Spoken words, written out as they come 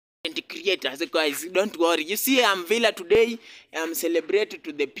creators, guys. Don't worry. You see, I'm Villa today. I'm celebrating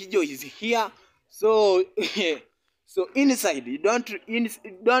to the Pijo is here. So, so inside, you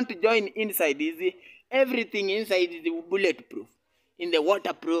don't join inside. Is everything inside is bulletproof, in the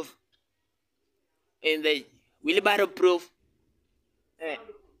waterproof, in the wheelbarrow proof,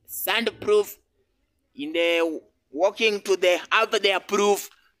 sandproof, in the walking to the up there proof.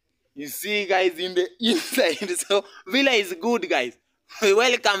 You see, guys, in the inside. So Villa is good, guys.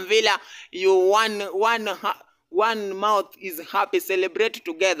 Welcome, Villa. You one mouth is happy. Celebrate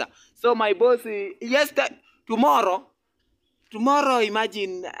together. So my boss, tomorrow,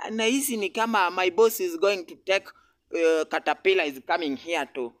 imagine, nahisi ni kama my boss is going to take Caterpillar is coming here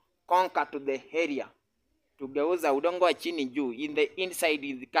to conquer to the area. Tugeuza udongo wa chini juu. In the inside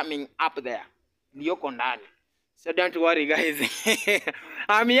is coming up there. Lioko ndani. So don't worry, guys.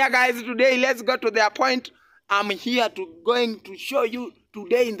 I'm here, guys, today. Let's go to the point. I'm here going to show you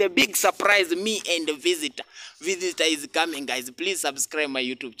today in the big surprise, me and the visitor. Visitor is coming, guys. Please subscribe my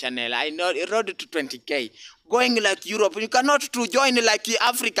YouTube channel. I know it road to 20K. Going like Europe. You cannot to join like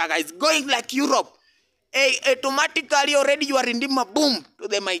Africa, guys. Going like Europe. Automatically already you are in the boom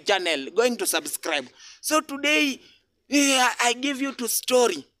to my channel. Going to subscribe. So today, I give you to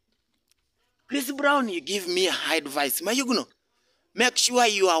story. Chris Brown, you give me advice. Mayugno, make sure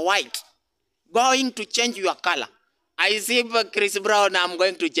you are white. Going to change your color. I see Chris Brown, I'm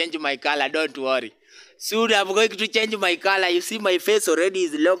going to change my color. Don't worry. Soon I'm going to change my color. You see my face already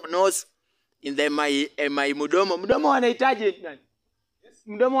is long nose. In the my mudomo. Mudomo wanahitaji.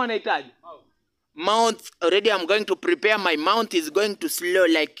 Mudomo wanahitaji. Mouth already. I'm going to prepare my mouth is going to slow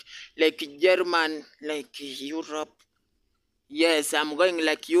like German, like Europe. Yes, I'm going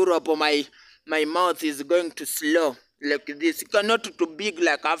like Europe. Or my mouth is going to slow like this. Not too big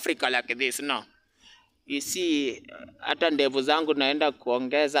like Africa like this, no. You see, hata ndevu zangu naenda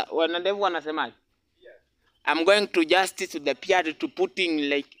kuongeza. Wana ndevu wanasemaje? I'm going to just to the beard to putting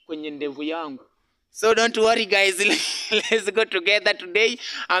like kwenye ndevu yangu. So don't worry, guys. Let's go together today.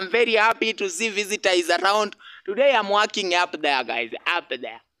 I'm very happy to see visitor is around. Today I'm working up there, guys. Up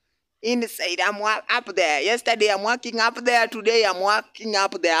there. Inside, I'm up there. Yesterday I'm working up there. Today I'm working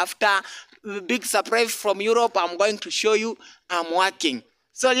up there. After big surprise from Europe, I'm going to show you I'm working.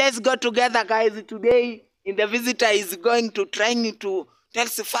 So let's go together, guys. Today, in the visitor is going to trying to tell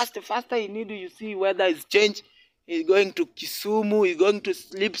us faster. You need to see weather is changed. He's going to Kisumu. He's going to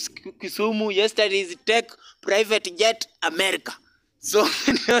sleep Kisumu. Yesterday is take private jet America. So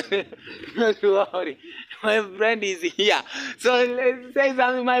don't worry. My friend is here. So let's say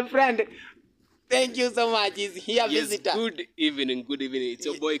something, my friend. Thank you so much. He's here, yes, visitor. Good evening. It's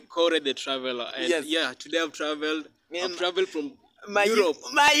your boy Kore the Traveler. And yes. Yeah, today I've traveled from Europe.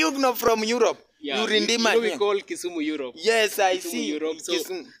 Mayugno from Europe. Yeah, you know we call Kisumu Europe. Yes, I Kisumu, see. Europe. So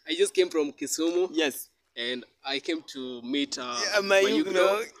I just came from Kisumu. Yes. And I came to meet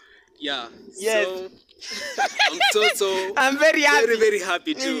Mayugno. Yeah. Yes. So I'm very happy. Very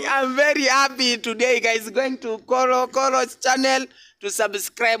happy too. I'm very happy today, guys. Going to Koro's channel to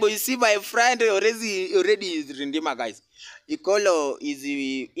subscribe. You see, my friend already is Rindima, guys. Kolo is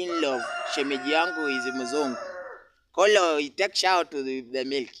in love. Shemeji yangu is mzungu. Kolo, he takes shout to the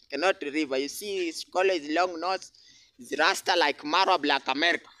milk. Cannot river. You see, Kolo is long nose. It's rasta like Mara Black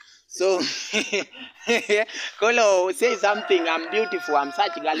America. So, Kolo, say something. I'm beautiful. I'm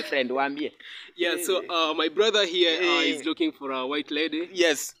such a girlfriend. Wambie. Yeah, so my brother here is looking for a white lady.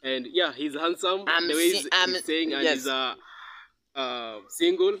 Yes. And yeah, he's handsome. The way he's saying, and yes. He's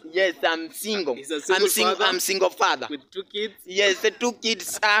single. Yes, I'm single. He's a single father. I'm single father. With 2 kids. Yes, the 2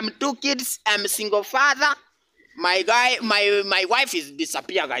 kids. 2 kids. I'm single father. My wife is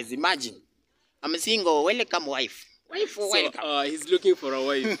disappear, guys. Imagine. I'm single. Welcome, wife. So, he's looking for a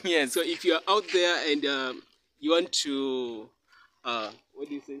wife. Yes. So if you're out there and you want to, what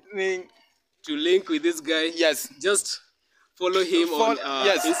do you say? To link with this guy. Yes. Just follow him on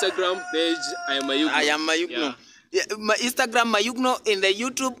yes. Instagram page. I am Mayugno. I am Mayugno. Yeah. My Instagram Mayugno, in the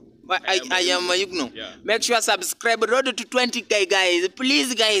YouTube. I am Mayugno. Yeah. Make sure subscribe. Road to 20K, guys.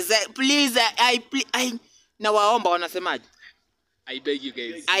 Please, guys. Please. I nawaomba wanasemaje? I beg you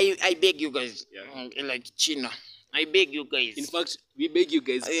guys. I beg you guys. Yeah. Like China. I beg you guys. In fact, we beg you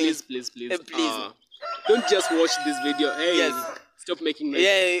guys, please. Please. Don't just watch this video. Hey, yes. Stop making noise.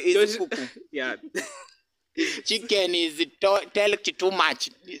 Yeah, it's cuckoo. Yeah. Chicken is tell too much.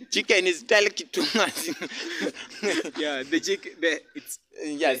 Chicken is tell too much. Yeah, the chicken. It's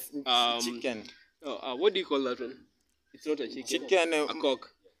yes. Chicken. Oh, what do you call that one? It's not a chicken. Chicken. A cock.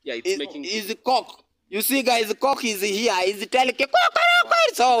 Yeah, it's making. Is a cock. You see, guys, the cock is here. Is telling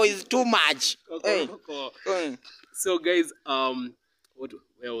so it's too much. Hey. So, guys, what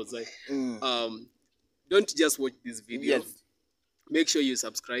where was I? Don't just watch this video. Yes. Make sure you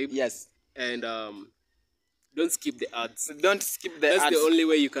subscribe. Yes. And don't skip the ads. Don't skip the That's ads. the only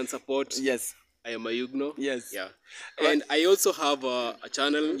way you can support. Yes. I am Mayugno. Yes. Yeah. And I also have a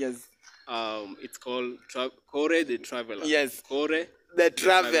channel. Yes. It's called Kore the Traveler. Yes. Kore the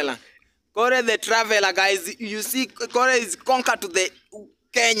Traveler. Kore the Traveler, guys. You see, Kore is conquered to the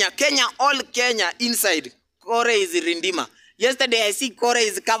Kenya. All Kenya inside. Kore is Rindima. Yesterday I see Kore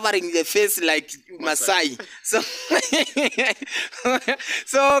is covering the face like Masai. So,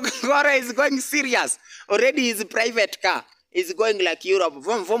 so Kore is going serious. Already his private car is going like Europe.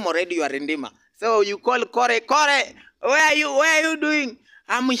 From already you are Rindima. So you call Kore, where are you doing?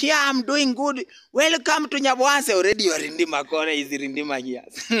 I'm here, I'm doing good. Welcome to Nyaboanse. Already you are Rindima. Kore is Rindima here.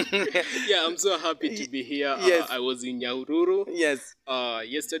 Yeah, I'm so happy to be here. Yes. I was in Nyahururu Yes.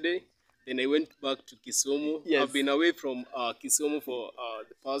 Yesterday. Then I went back to Kisumu. Yes. I've been away from Kisumu for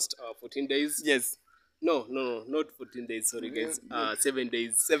the past 14 days. Yes. No, not 14 days. Sorry, guys. 7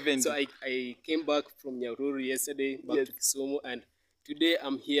 days. 7. So I came back from Nyahururu yesterday, back to Kisumu, and today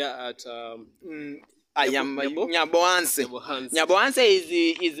I'm here at I am Nyaboanse. Nyaboanse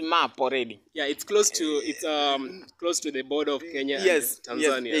is map already. Yeah, it's close to the border of Kenya and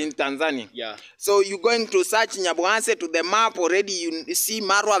Tanzania. Yes, in Tanzania. Yeah. So you're going to search Nyaboanse to the map already. You see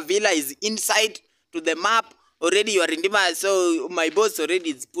Marwa Villa is inside to the map. Already you are in the so my boss already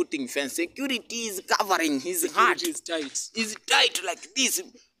is putting fence. Security is covering his heart. Is tight. Is tight like this.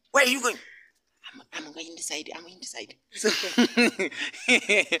 Where are you going? I'm going inside. I'm inside. So,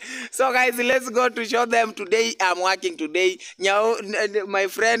 so guys, let's go to show them today. I'm working today. Now, my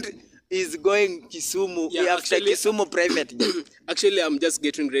friend is going Kisumu. Yeah, after Kisumu private. Actually, I'm just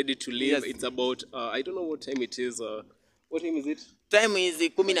getting ready to leave. Yes. It's about I don't know what time it is. What time is it? Time is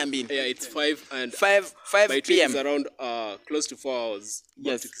 12. Yeah, it's 5 and 5 by p.m. It's around close to 4 hours.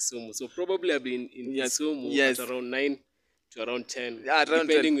 Yes. To Kisumu. So probably I've been in Kisumu Yes. at around 9 to around 10. Around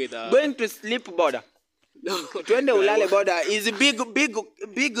depending 10. with Going to sleep border. No. Twende ulale border is a big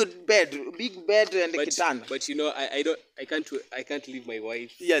bed and kitanda. But you know, I can't leave my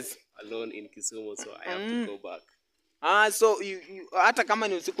wife Yes. alone in Kisumu, so I have to go back. So you hata kama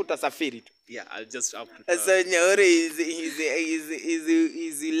ni usiku utasafiri tu. Yeah, I'll just have to. So Nyaore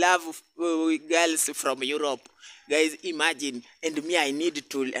is love girls from Europe. Guys, imagine, and me, I need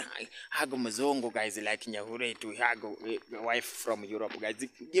to hug Mzongo, guys, like Nyahure to hug a wife from Europe, guys.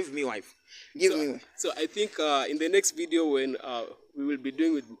 Give me wife. Give me wife. So I think in the next video when we will be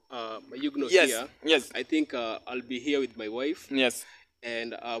doing with Mayugno here, yes. I think I'll be here with my wife. Yes.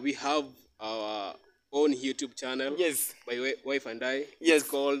 And we have our own YouTube channel. Yes. My wife and I. Yes. It's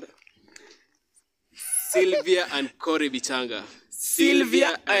called Sylvia and Kore Bichanga.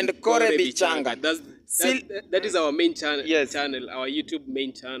 Sylvia and Kore Bichanga. That is our main channel. Yes. Our YouTube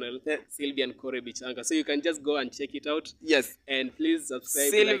main channel. Yes. Sylvia and Kore Bichanga. So you can just go and check it out. Yes. And please subscribe.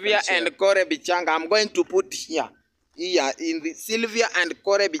 Sylvia like and Kore Bichanga. I'm going to put here in the Sylvia and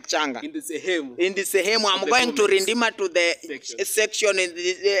Kore Bichanga. In the sehemu. In the sehemu, I'm going to rindima to the section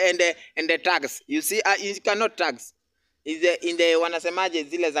in the tags. You see, you cannot tags. In the wanasemaje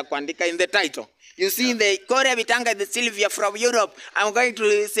zile za kuandika in the title. You see in the Kore Bichanga, the Sylvia from Europe. I'm going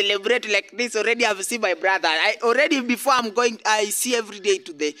to celebrate like this. Already I've seen my brother. I see every day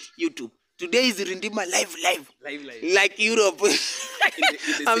to the YouTube. Today is Rindima live. Like Europe.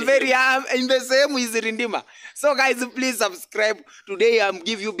 I'm in the same with Rindima. So guys, please subscribe. Today I'm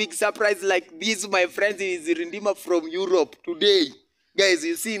give you big surprise like this. My friends is Rindima from Europe today. Guys,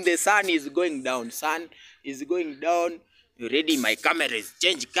 you see the sun is going down. Sun is going down. Already my camera is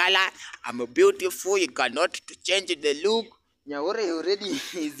change color. I'm beautiful. You cannot change the look. Nyaore already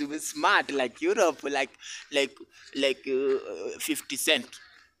is smart like Europe, like 50 Cent.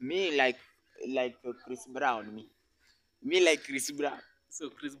 Me like Chris Brown. Me like Chris Brown.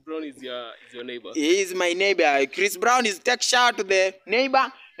 So Chris Brown is your neighbor. He is my neighbor. Chris Brown is take shout to the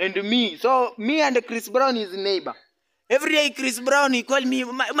neighbor and me. So me and Chris Brown is neighbor. Every day Chris Brown, he call me,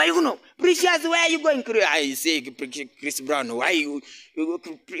 Mayugno, Precious, where are you going? I say, Chris Brown, why you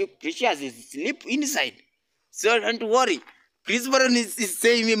Precious is sleep inside. So don't worry. Chris Brown is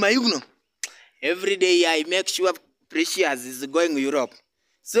saying me, Mayugno. Every day I make sure Precious is going to Europe.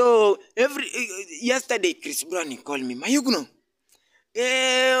 So yesterday Chris Brown he called me, Mayugno.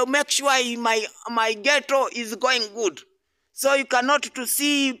 Make sure my ghetto is going good. So you cannot to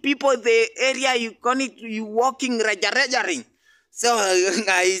see people the area you walking rajaring. So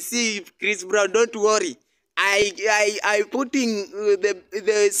I see Chris Brown. Don't worry. I putting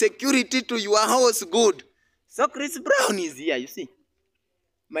the security to your house good. So Chris Brown is here. You see,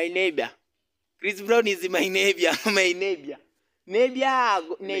 my neighbor. Chris Brown is my neighbor. My neighbor.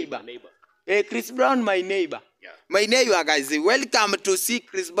 Neighbor. Hey, Chris Brown, my neighbor. Yeah. My neighbor, guys. Welcome to see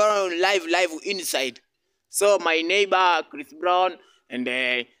Chris Brown live inside. So my neighbor, Chris Brown, and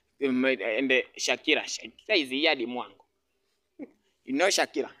Shakira. Shakira is here, Dimwango. You know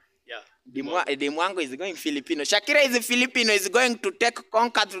Shakira? Yeah. Dimwango is going Filipino. Shakira is a Filipino. Is going to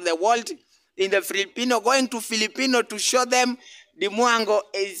conquer to the world in the Filipino. Going to Filipino to show them Dimwango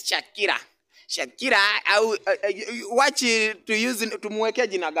is Shakira. Shakira, watch to use tumwekea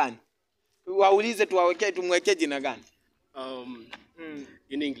jina gani? Waulize tumwekee jina gani?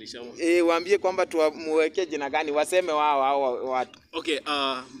 In English. Waambie kwamba tumwekee jina gani? Waseme wao watu. Okay,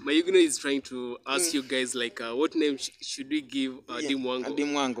 Mayugno is trying to ask you guys like what name should we give Dimwango?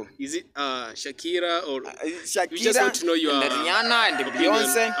 Dimwango. Is it Shakira or Shakira? We just want to know your and Rihanna and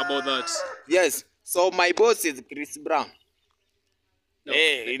Beyonce about that. Yes. So my boss is Chris Brown. No,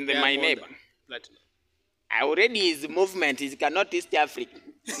 my neighbor. Platinum. Already his movement is cannot East Africa.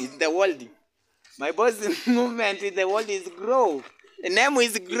 It's the world. My boss' movement in the world is grow. The name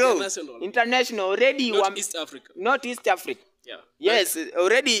is grow. International. Already not East Africa. Not East Africa. Yeah. Yes.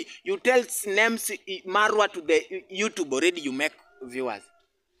 Already you tell names Marwa to the YouTube. Already you make viewers.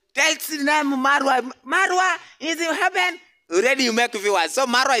 Tell name Marwa is in heaven. Already you make viewers. So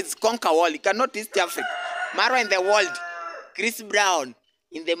Marwa is conquer world. It cannot East Africa. Marwa in the world. Chris Brown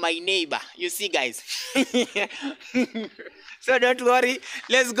in the my neighbor. You see, guys. So don't worry.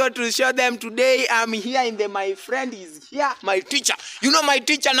 Let's go to show them today. I'm here in the my friend is here. My teacher. You know my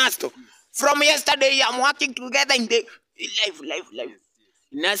teacher Nasto. From yesterday, I'm working together in the live.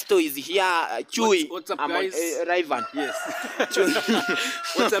 Nasto is here. Chewy. What's up, guys? Rivan. Yes.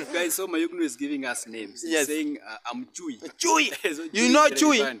 What's up, guys? So Mayugno is giving us names. He's saying I'm Chewy. Chewy. So You know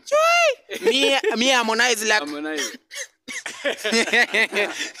Chewy. Chewy. Me Harmonize like. Harmonize.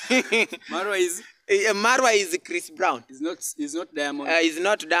 Marwa is Chris Brown. He's not Diamond. He's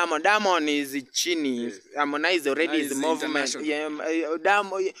not Diamond. Diamond is Chini. Yes. Harmonize already is movement. Yeah,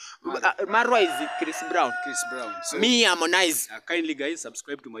 Marwa is Chris Brown. Chris Brown. So, me Harmonize. Kindly, guys,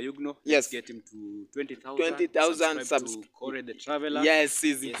 subscribe to Mayugno. Yes. Let's get him to 20,000. 20,000 subscribe to Kore the Traveler. Yes,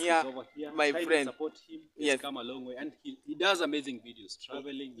 he's here. He's over here. My kindly friend. Support him. He's come a long way, and he does amazing videos.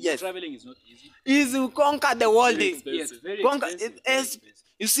 Traveling. Yes. Traveling is not easy. He's conquer the world. Yes, very conquer. expensive.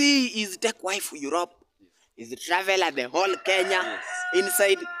 You see, he's take wife for Europe. He's traveler the whole Kenya. Yes.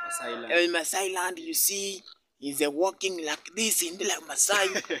 Inside Masai land, you see, he's walking like this in like Masai.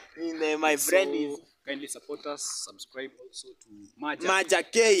 My friend is. Kindly support us. Subscribe also to Maja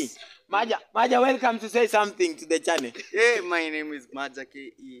K. Maja, welcome to say something to the channel. Hey, my name is Maja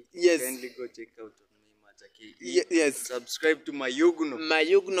K. Yes. Kindly go check out on me, Maja K. Yes. Subscribe to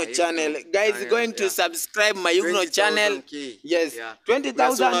Mayugno channel. Guys, going to subscribe Mayugno channel. Yes. Yeah. 20,000.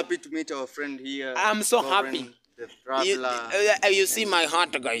 We're so happy to meet our friend here. I'm so happy. The traveler. You see my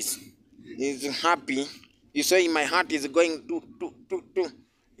heart, guys. He's happy. You see my heart is going to.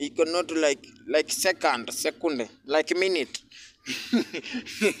 It cannot like second, like minute. So,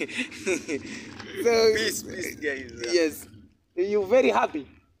 peace, guys. Yes. You're very happy.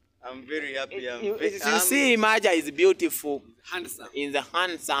 I'm very happy. You see, Maja is beautiful. Handsome. Is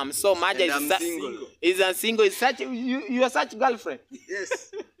handsome. So Maja is single. Is a single. Is such you are such girlfriend.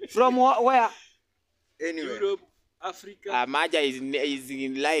 Yes. From where? Anyway. Europe, Africa. Maja is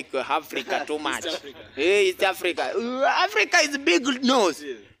in like Africa too much. East Africa. Hey, it's Africa. Africa is big nose.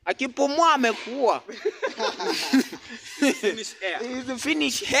 Akipumua amekuwa. Finish hair. It's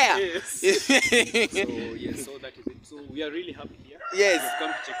Finnish hair. Yes. So that is it. So we are really happy here. Yes. We've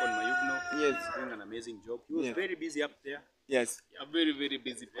come to check on Mayugno. Yes. He's doing an amazing job. He was very busy up there. Yes. A very, very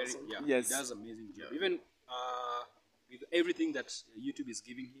busy person. Yes. He does amazing job. Even with everything that YouTube is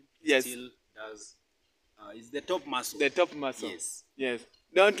giving him, Yes. he still does. Is the top muscle. The top muscle. Yes. Yes.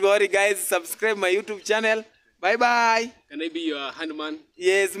 Don't worry, guys. Subscribe my YouTube channel. Bye bye. Can I be your handman?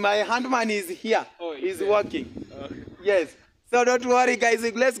 Yes, my handman is here. Oh, he's working. Yes. So don't worry, guys.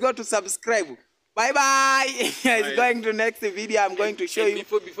 Let's go to subscribe. Bye bye. It's going to next video. I'm going to show you.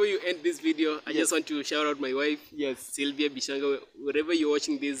 Before you end this video, I just want to shout out my wife. Yes. Sylvia Bishanga. Wherever you're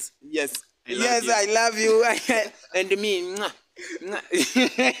watching this. Yes. I love you. And me.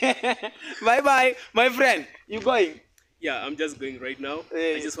 Bye bye, my friend. You going? Yeah, I'm just going right now.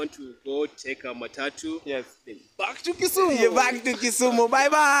 I just want to go check Matatu. Yes. Then back to Kisumu. You're back to Kisumu. Bye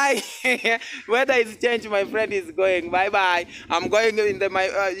bye. Weather is changed. My friend is going. Bye bye. I'm going in the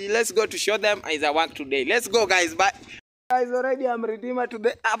let's go to show them is a work today. Let's go, guys. Bye. Guys, already I'm redeemer to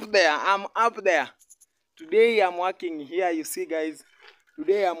the up there. I'm up there. Today I'm working here. You see, guys.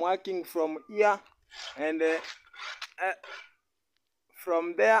 Today I'm working from here and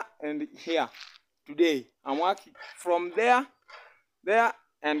from there and here. Today I'm working from there there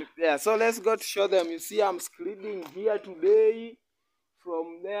and there. So let's go to show them. You see, I'm screening here today.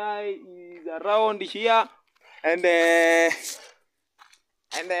 From there is around here and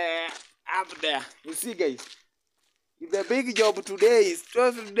up there. You see, guys, it's a big job today.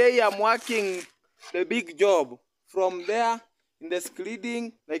 Today I'm working the big job. From there in the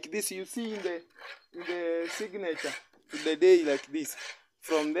screening like this, you see in the signature to the day like this.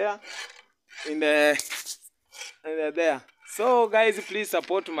 From there in the there. So guys, please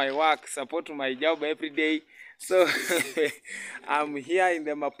support my work, support my job every day. So I'm here in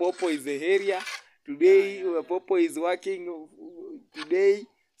the Mapopo is the area today. Mapopo is working today.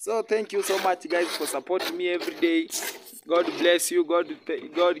 So thank you so much, guys, for supporting me every day. God bless you. God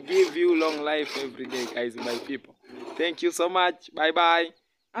give you long life every day, guys, my people. Thank you so much. Bye bye.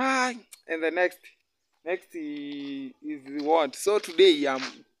 And the next is what? So today I'm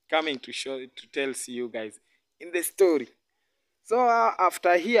coming to tell you guys in the story. So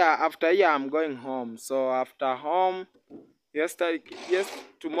after here I'm going home. So after home,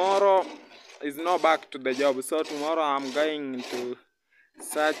 tomorrow is not back to the job. So tomorrow I'm going to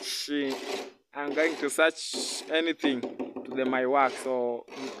search anything to my work. So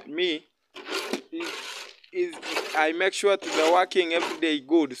me I make sure to the working every day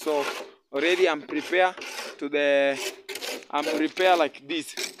good. So already I'm prepared like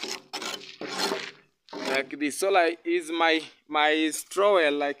this. Like this. So like is my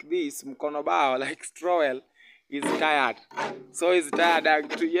strowel like this, mkono bao like strowel is tired. So it's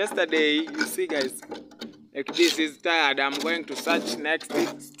tired. Yesterday, you see, guys, like this is tired. I'm going to search next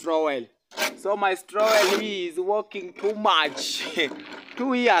strowel. So my strowel is working too much.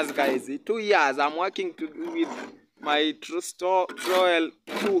 2 years, guys. 2 years. I'm working with my strowel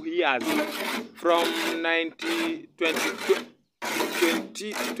 2 years from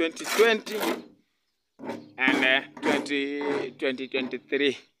 2020 and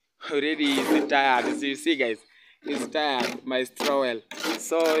 2023. Already is tired. So you see, guys, it's tired, my strowel.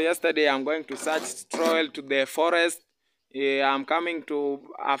 So yesterday I'm going to search strowel to the forest. I'm coming to,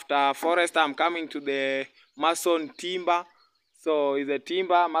 after forest, I'm coming to the mason timber. So is a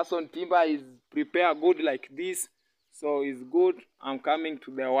timber, mason timber is prepared good like this. So it's good. I'm coming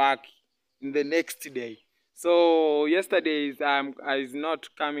to the work in the next day. So yesterday I is not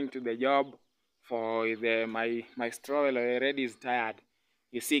coming to the job for my strowel already is tired.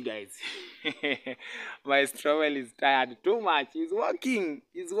 You see, guys, my strowel is tired too much. It's working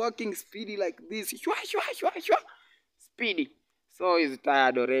speedy like this. Speedy. So he's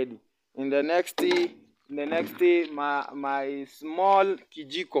tired already. In the next day, my small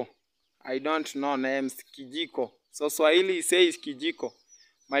kijiko. I don't know names. Kijiko. So Swahili says kijiko.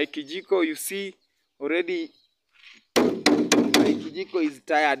 My kijiko, you see, already my kijiko is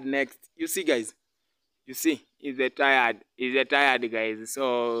tired next. You see, guys. You see, is a tired, guys. So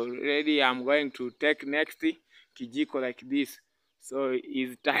already I'm going to take next kijiko like this. So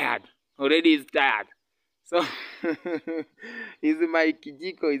he's tired. Already is tired. So is my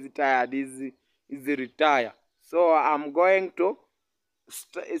kijiko is tired. Is retire. So I'm going to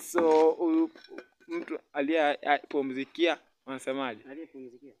mtu aliyepumzikia wanasemaje?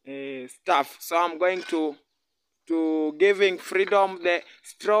 Staff. So I'm going to giving freedom the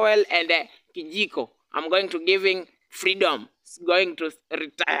strowel and the kijiko. I'm going to giving freedom. It's going to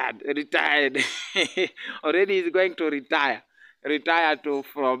retired. Already is going to retire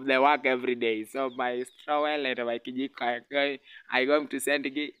from the work every day. So my strowel and my kijiko, I'm going to send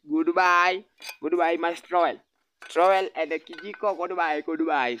goodbye my strowel and the kijiko,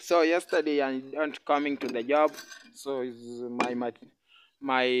 goodbye. So yesterday I'm not coming to the job. So is my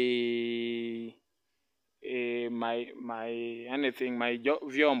anything, my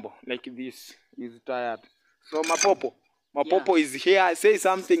vyombo like this is tired. So Mapopo is here. Say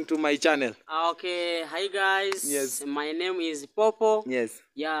something to my channel. Okay, hi guys. Yes. My name is Popo. Yes.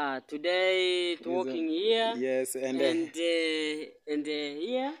 Yeah, today working here. Yes, and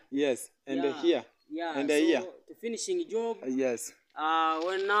here. Yes, and yeah. Here. Yeah. And so here. to finishing job. Yes.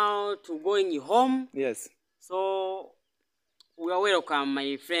 We're now to going home. Yes. So we are welcome,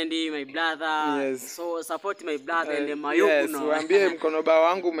 my friend, my brother. Yes. So support my brother and my yes, yukuno. Waambie mkonoba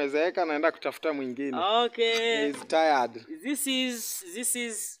wangu umezeeka naenda kutafuta mwingine. Okay. He's tired. This is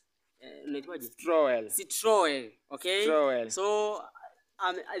strowel. Strowel, okay? Strowel. So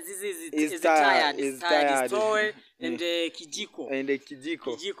this is tired. It's tired. Strowel and kijiko. And the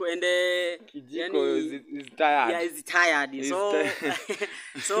kijiko. Kijiko and kijiko is tired. Yeah, it's tired.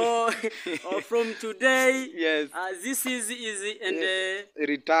 So from today, yes. This is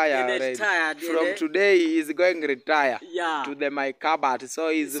retire and already. Tired. From today, he's going to retire. Yeah. To my cupboard. So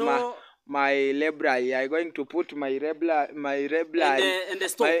he's my library. I'm going to put my library, And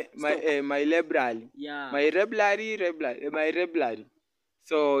stop. my library, Yeah. my library.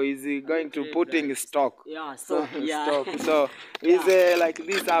 So he's going to putting stock. Yeah, So stop. Yeah. stock. So it's like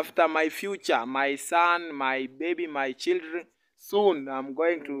this after my future, my son, my baby, my children. Soon I'm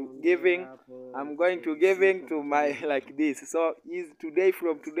going to giving to my like this. So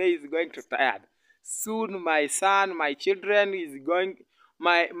from today is going to tired. Soon my son, my children is going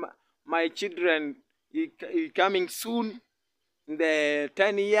my children is coming soon. The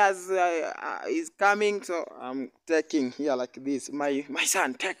 10 years is coming, so I'm taking here like this. My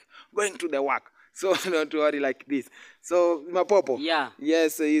son going to the work. So don't worry like this. So Mapopo. Yeah.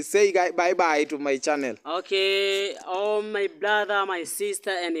 Yes, you say bye bye to my channel. Okay, oh my brother, my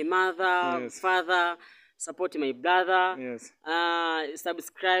sister, and my mother, Yes. father, support my brother. Yes.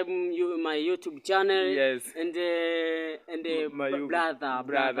 Subscribe my YouTube channel. Yes. And My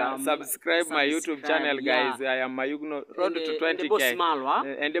brother. Subscribe my YouTube channel, guys. Yeah. I am Mayugno. Road to 20K. And the boss Marwa.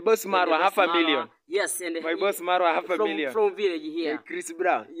 And the boss Marwa, half a million. Yes, and My boss Marwa, half a million. From village here. Chris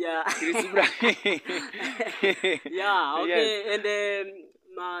Brown. Yeah. Chris Brown. Yeah, okay. Yes. And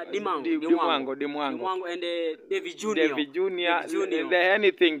Dimwango. and David Junior. David Junior.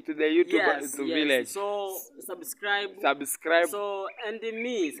 Anything to the YouTube Yes, to yes. village. So subscribe. So and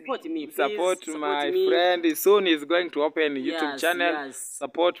me, support me. Please. Support my me. friend. Soon is going to open YouTube Yes, channel. yes.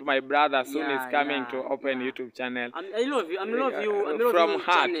 Support my brother. Soon Yeah, is coming yeah, to open yeah. YouTube channel. I love you. I love you. I love From you.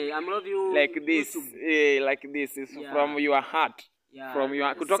 heart. Channel. I love you. Like this, YouTube. like this is Yeah. from your heart. Yeah. From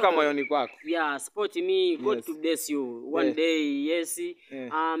your kutoka So, moyoni kwako. Yeah, support me. God Yes. to bless you. One Yes. day, yes.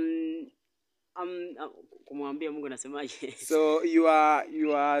 Yeah. Kumwambia Mungu nasemaje? So you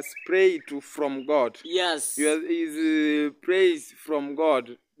are spray from God. Yes. Is praise from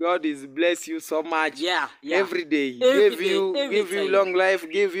God. God is bless you so much. Yeah. Every day. Every give day, you every give you time. long life.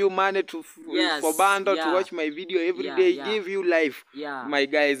 Give you money to Yes, for bundle to yeah. watch my video every Yeah, day. yeah. Give you life. Yeah. My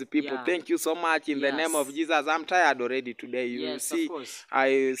guys, people, Yeah. thank you so much in the Yes. name of Jesus. I'm tired already today. You Yes, see, of course.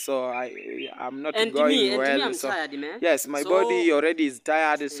 I'm not And going me, well. I'm so tired, man. yes, my So- body already is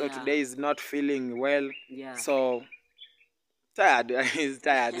tired. So Yeah. today is not feeling well. Yeah. So tired. He's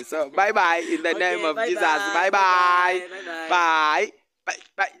tired. So bye bye in the Okay, name of bye-bye, Jesus. Bye bye. bye-bye. Bye. Bye.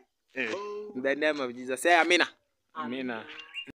 Bye. In the name of Jesus. Say Amina. Amina.